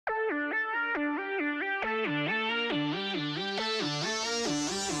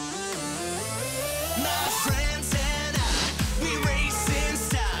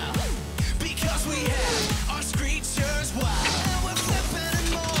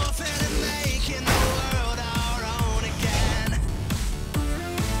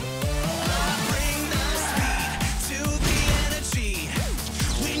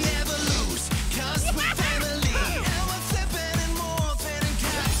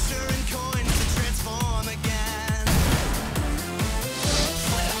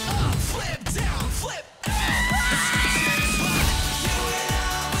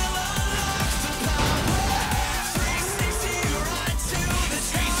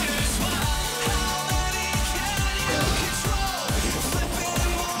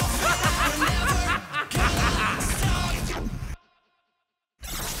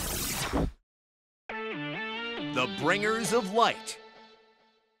bringers of light.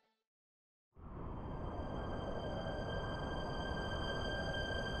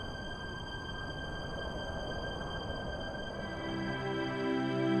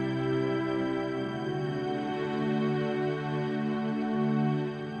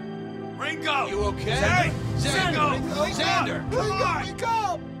 Ringo! You okay? Zack! Xander! Ringo! Xander! Come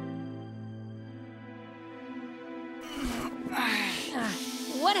on!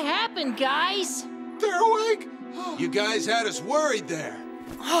 What happened, guys? They're awake! You guys had us worried there.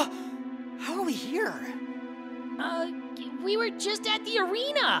 How are we here? We were just at the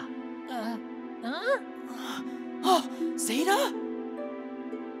arena. Huh? Oh, Zeta?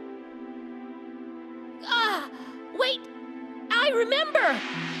 Wait, I remember.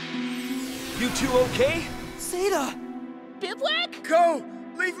 You two okay? Zeta! Bivouac? Go!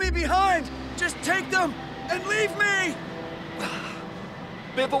 Leave me behind! Just take them and leave me!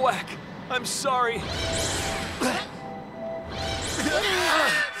 Bivouac, I'm sorry.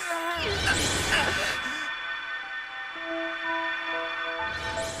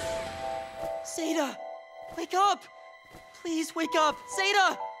 Zeta! Wake up! Please wake up!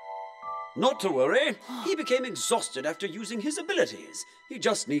 Zeta! Not to worry. He became exhausted after using his abilities. He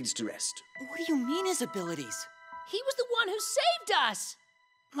just needs to rest. What do you mean his abilities? He was the one who saved us.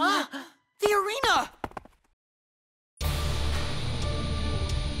 The arena!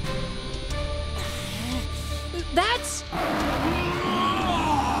 That's...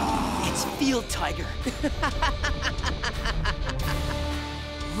 It's Field Tiger.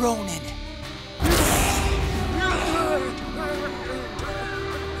 Ronan.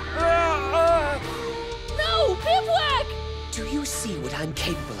 No, Bivouac! Do you see what I'm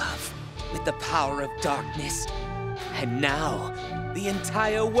capable of with the power of darkness? And now, the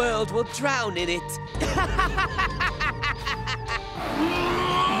entire world will drown in it.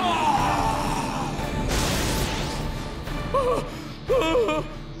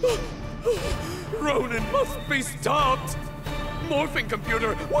 Ronan must be stopped! Morphing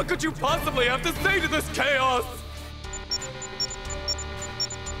computer, what could you possibly have to say to this chaos?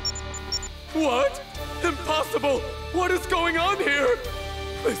 What? Impossible! What is going on here?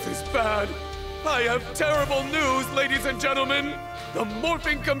 This is bad. I have terrible news, ladies and gentlemen. The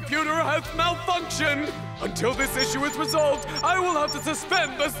morphing computer has malfunctioned. Until this issue is resolved, I will have to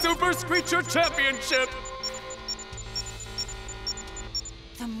suspend the Super Screecher Championship.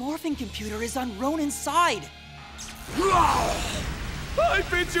 The morphing computer is on Ronan's side. I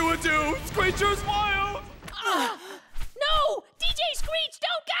bid you adieu, Screechers Wild! No! DJ Screech,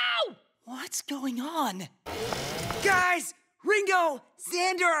 don't go! What's going on? Guys! Ringo!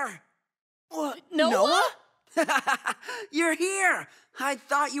 Xander! What? Noah? You're here! I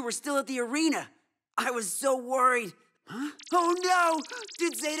thought you were still at the arena. I was so worried. Huh? Oh no!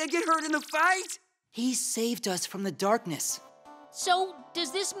 Did Zeta get hurt in the fight? He saved us from the darkness. So,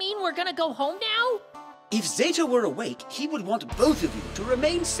 does this mean we're gonna go home now? If Zeta were awake, he would want both of you to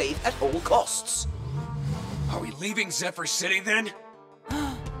remain safe at all costs. Are we leaving Zephyr City then?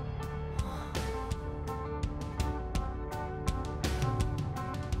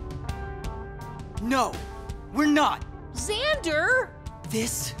 No, we're not. Xander?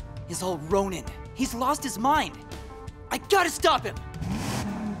 This is all Ronan. He's lost his mind. I gotta stop him.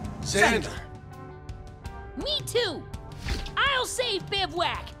 Xander! Me too! I'll save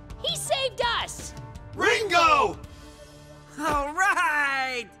Bivouac! He saved us! Ringo! All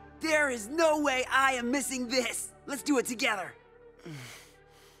right! There is no way I am missing this. Let's do it together.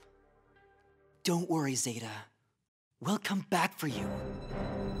 Don't worry, Zeta. We'll come back for you.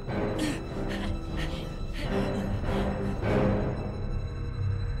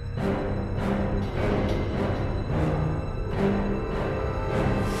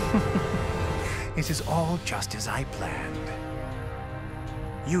 It is all just as I planned.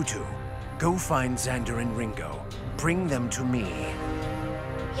 You two, go find Xander and Ringo. Bring them to me.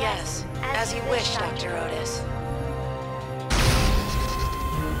 Yes, as you wish, Dr. Otis.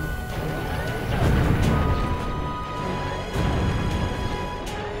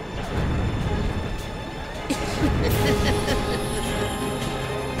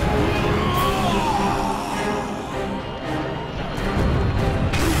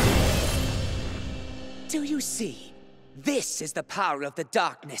 Do you see? This is the power of the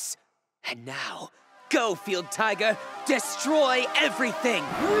darkness. And now, go, Field Tiger, destroy everything!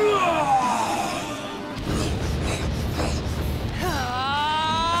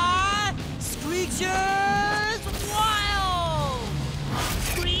 Screechers Wild!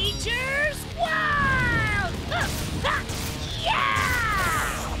 Screechers Wild!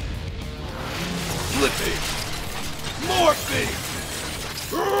 Yeah! Flipping! Morphing!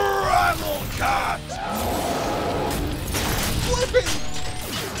 Primal Cut!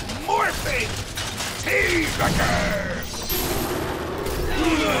 Morphing! T-Wrecker!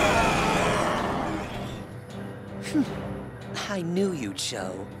 I knew you'd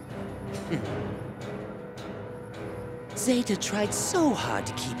show. Zeta tried so hard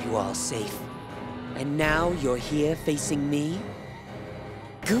to keep you all safe. And now you're here facing me?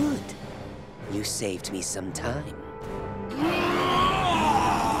 Good. You saved me some time.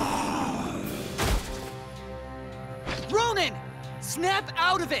 Ronan! Snap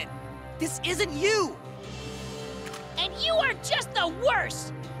out of it! This isn't you! And you are just the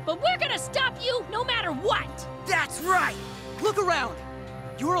worst! But we're gonna stop you no matter what! That's right! Look around!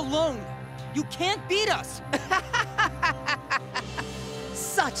 You're alone! You can't beat us!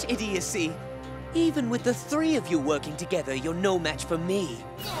 Such idiocy! Even with the three of you working together, you're no match for me.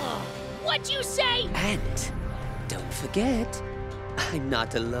 Ugh, what'd you say? And don't forget, I'm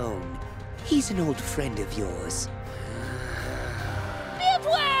not alone. He's an old friend of yours.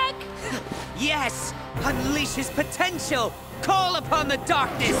 Bivouac! Yes! Unleash his potential! Call upon the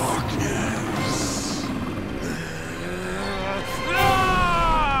darkness!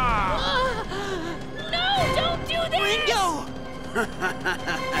 No, don't do this! Ringo!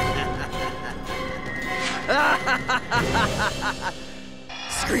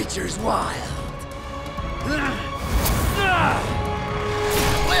 Screechers wild.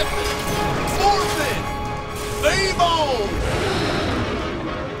 Weapon! Morphing! Bivouac!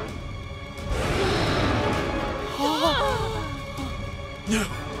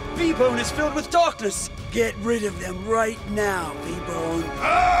 V-Bone is filled with darkness. Get rid of them right now, V-Bone.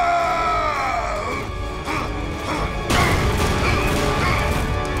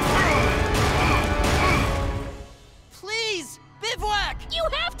 Please! Bivouac! You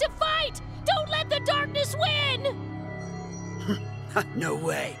have to fight! Don't let the darkness win! No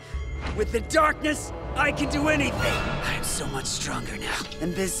way. With the darkness, I can do anything. I'm so much stronger now.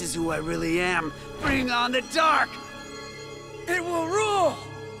 And this is who I really am. Bring on the dark! It will rule!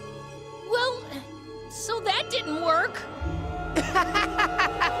 Well, so that didn't work.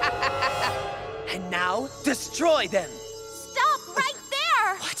 And now, destroy them! Stop right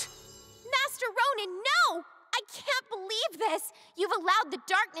there! What? Master Ronan, no! I can't believe this! You've allowed the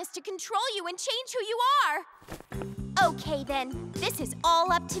darkness to control you and change who you are! Okay then, this is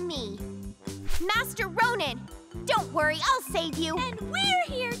all up to me. Master Ronan, don't worry, I'll save you! And we're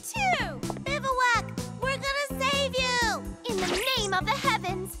here too! Bivouac, we're gonna save you! In the name of the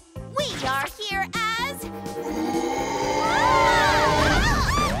heavens, we are here as...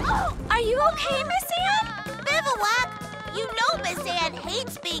 Are you okay, Miss Anne? Bivouac, you know Miss Anne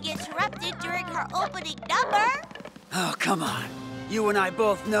hates being interrupted during her opening number. Oh, come on. You and I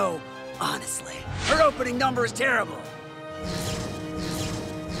both know, honestly. Her opening number is terrible.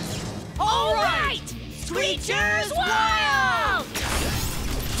 All right! Screechers wild!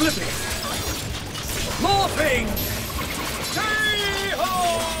 Flipping! Morphing!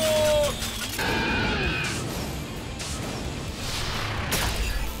 T-Ho!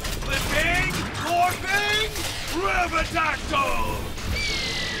 Flipping! Morphing! Revidactyl!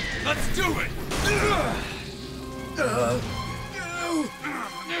 Let's do it!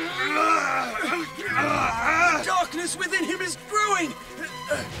 Darkness within him is growing!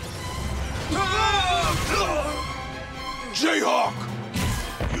 Jayhawk!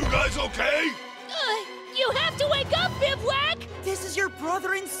 You guys okay? You have to wake up, Bivouac! This is your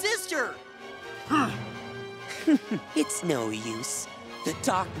brother and sister! It's no use. The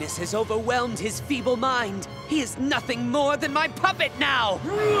darkness has overwhelmed his feeble mind. He is nothing more than my puppet now!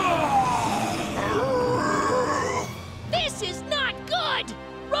 This is not good!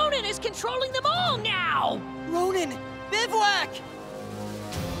 Ronan is controlling them all now! Ronan! Bivouac!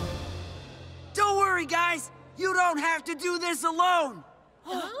 Don't worry, guys. You don't have to do this alone.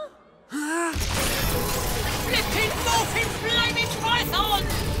 Huh? Flipping, morphing, flaming python!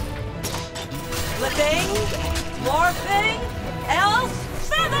 Flipping! Morphing! Elf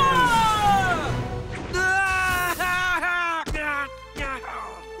feather!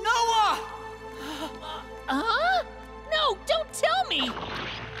 Noah! Huh? No, don't tell me!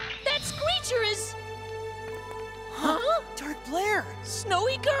 That Screecher is... Huh? Dark Blair!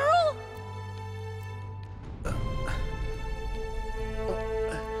 Snowy Girl?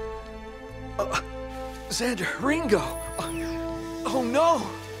 Xander, Ringo! Oh no!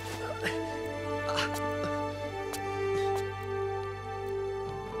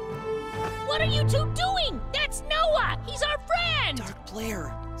 What are you two doing? That's Noah! He's our friend! Dark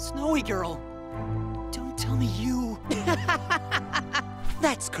Blair! Snowy Girl! Don't tell me you...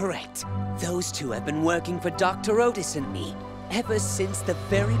 That's correct. Those two have been working for Dr. Otis and me ever since the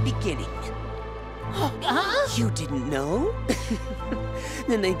very beginning. Huh? You didn't know?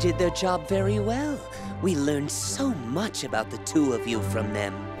 Then they did their job very well. We learned so much about the two of you from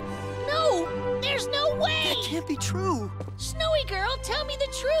them. No! There's no way! That can't be true. Snowy girl, tell me the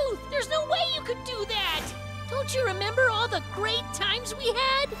truth! There's no way you could do that! Don't you remember all the great times we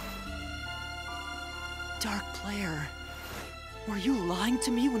had? Dark Player, were you lying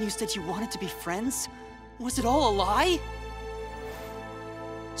to me when you said you wanted to be friends? Was it all a lie?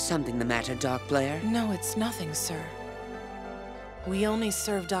 Something the matter, Dark Player? No, it's nothing, sir. We only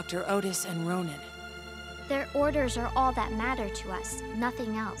serve Dr. Otis and Ronan. Their orders are all that matter to us,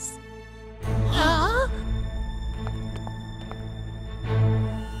 nothing else. Huh?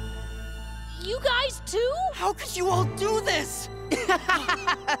 You guys too? How could you all do this?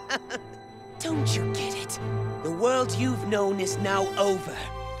 Don't you get it? The world you've known is now over.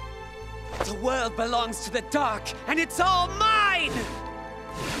 The world belongs to the dark, and it's all mine!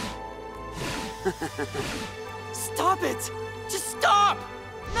 Stop it! Just stop!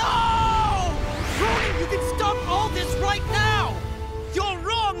 No! Ronan, you can stop all this right now! You're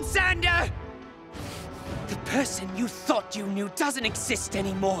wrong, Xander! The person you thought you knew doesn't exist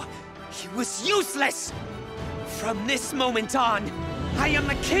anymore. He was useless! From this moment on, I am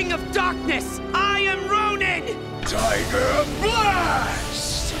the King of Darkness! I am Ronan! Tiger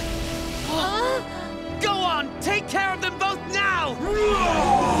Blast! Go on, take care of them both now!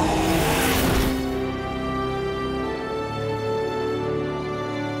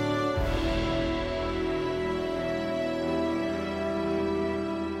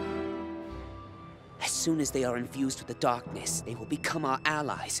 As soon as they are infused with the darkness, they will become our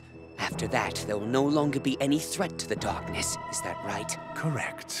allies. After that, there will no longer be any threat to the darkness. Is that right?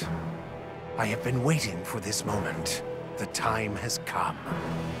 Correct. I have been waiting for this moment. The time has come.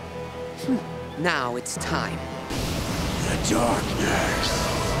 Now it's time. The darkness!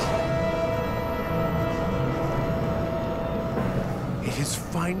 It is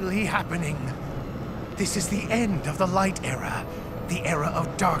finally happening. This is the end of the light era. The era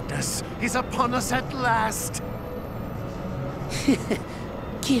of darkness is upon us at last.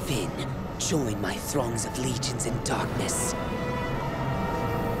 Give in. Join my throngs of legions in darkness.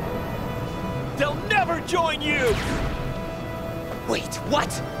 They'll never join you! Wait,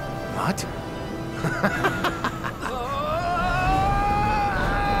 what? What?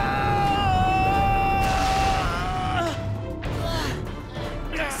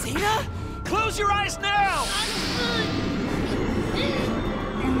 Zeta? Close your eyes now!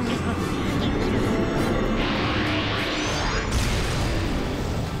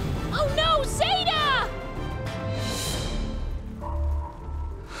 Oh no, Zeta!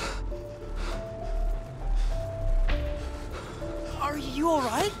 Are you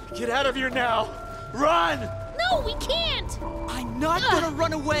alright? Get out of here now! Run! No, we can't! I'm not gonna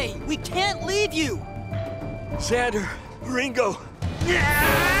run away! We can't leave you! Xander, Ringo,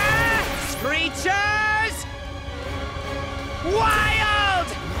 Screechers! Wild!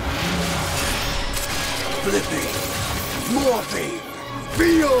 Flipping! Morphing!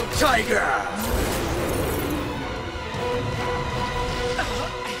 Field Tiger!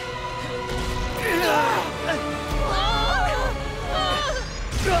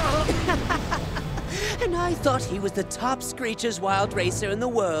 And I thought he was the top Screechers wild racer in the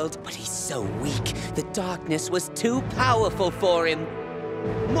world, but he's so weak, the darkness was too powerful for him.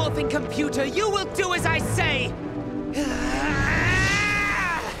 Morphing computer, you will do as I say!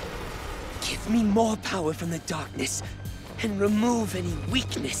 Give me more power from the darkness, and remove any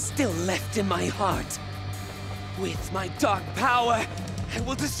weakness still left in my heart. With my dark power, I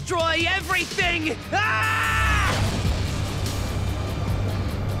will destroy everything!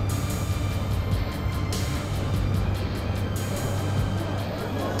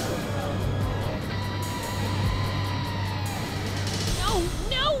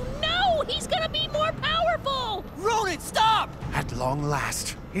 He's gonna be more powerful! Ronan, stop! At long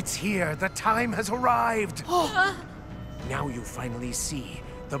last, it's here. The time has arrived. Now you finally see.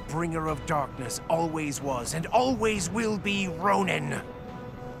 The bringer of darkness always was and always will be Ronan.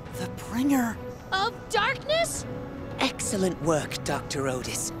 The bringer of darkness? Excellent work, Dr.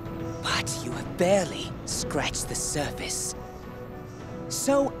 Otis. But you have barely scratched the surface.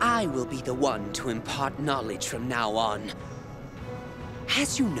 So I will be the one to impart knowledge from now on.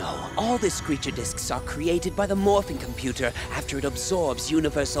 As you know, all the Screecher discs are created by the morphing computer after it absorbs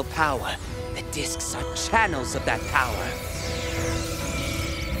universal power. The discs are channels of that power.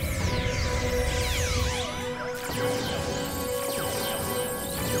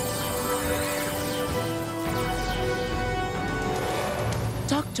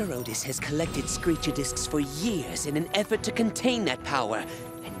 Dr. Otis has collected Screecher discs for years in an effort to contain that power.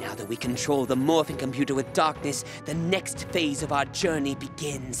 And now that we control the morphing computer with darkness, the next phase of our journey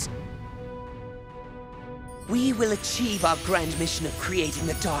begins. We will achieve our grand mission of creating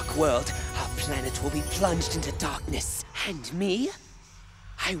the Dark World. Our planet will be plunged into darkness. And me?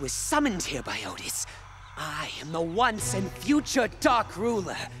 I was summoned here by Otis. I am the once and future Dark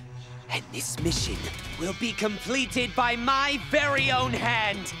Ruler. And this mission will be completed by my very own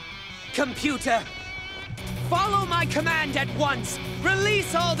hand. Computer, follow my command at once.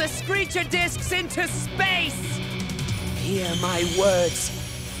 Release all the Screecher discs into space. Hear my words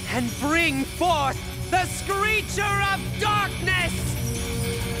and bring forth the Screecher of Darkness!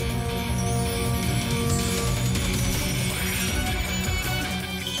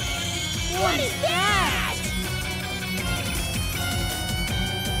 What is that?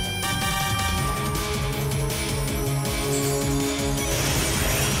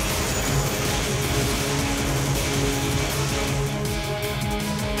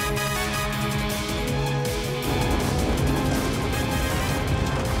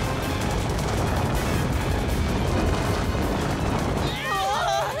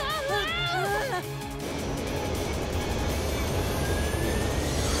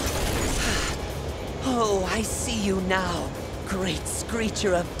 Oh, I see you now, Great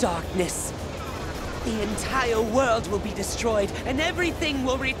Screecher of Darkness. The entire world will be destroyed, and everything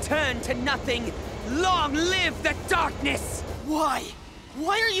will return to nothing. Long live the darkness! Why?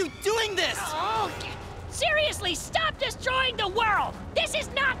 Why are you doing this? Oh, seriously, stop destroying the world! This is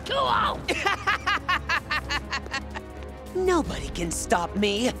not cool! Nobody can stop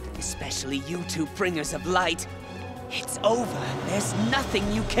me, especially you two bringers of light. It's over. There's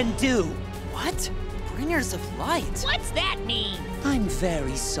nothing you can do. What? Bringers of light? What's that mean? I'm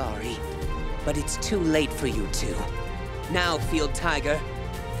very sorry, but it's too late for you two. Now, Field Tiger.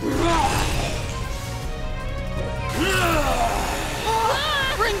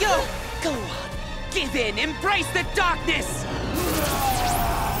 Ringo! Go on, give in, embrace the darkness!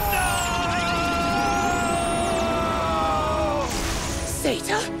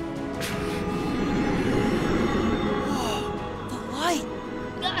 Zeta? The light!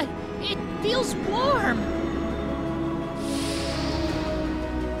 It feels warm.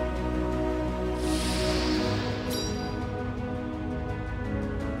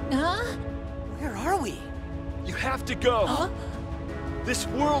 Huh? Where are we? You have to go. Huh? This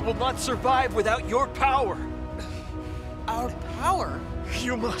world will not survive without your power. Our power?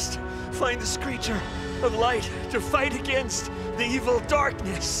 You must find the Screecher of Light to fight against the evil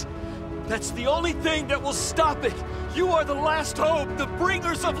darkness. That's the only thing that will stop it. You are the last hope, the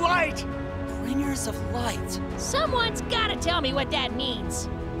bringers of light. Bringers of light. Someone's gotta tell me what that means.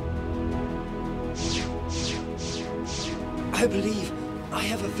 I believe I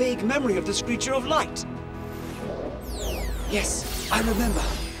have a vague memory of the Screecher of Light. Yes, I remember.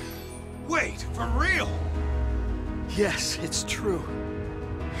 Wait, for real? Yes, it's true.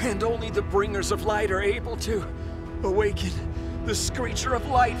 And only the bringers of light are able to awaken the Screecher of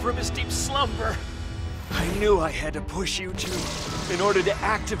Light from his deep slumber. I knew I had to push you two in order to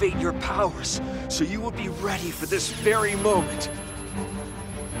activate your powers, so you would be ready for this very moment.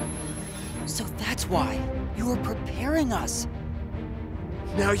 So that's why you were preparing us.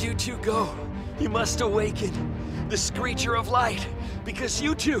 Now you two go. You must awaken the Screecher of Light, because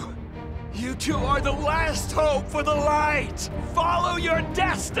you two are the last hope for the light! Follow your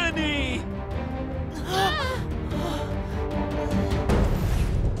destiny!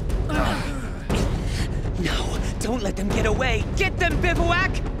 No, don't let them get away! Get them,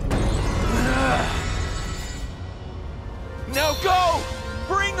 Bivouac! Now go!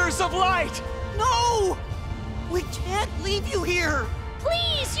 Bringers of light! No! We can't leave you here!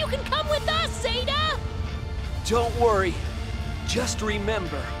 Please, you can come with us, Zeta! Don't worry. Just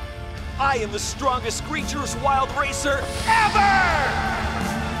remember, I am the strongest Screechers wild racer ever!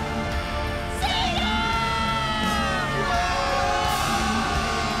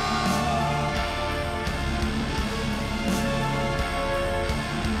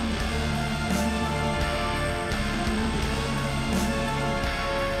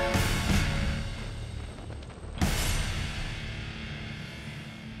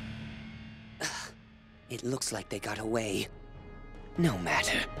 It looks like they got away. No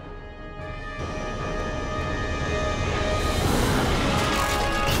matter.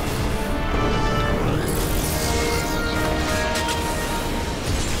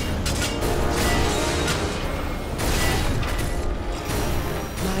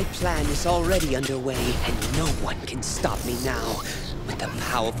 My plan is already underway, and no one can stop me now. With the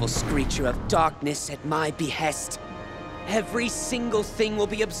powerful Screecher of Darkness at my behest. Every single thing will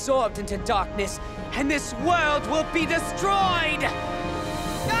be absorbed into darkness, and this world will be destroyed!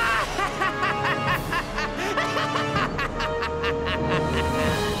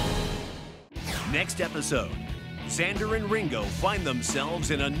 Next episode, Xander and Ringo find themselves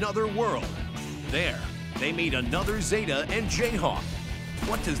in another world. There, they meet another Zeta and Jayhawk.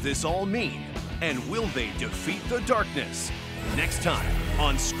 What does this all mean? And will they defeat the darkness? Next time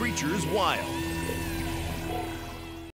on Screechers Wild.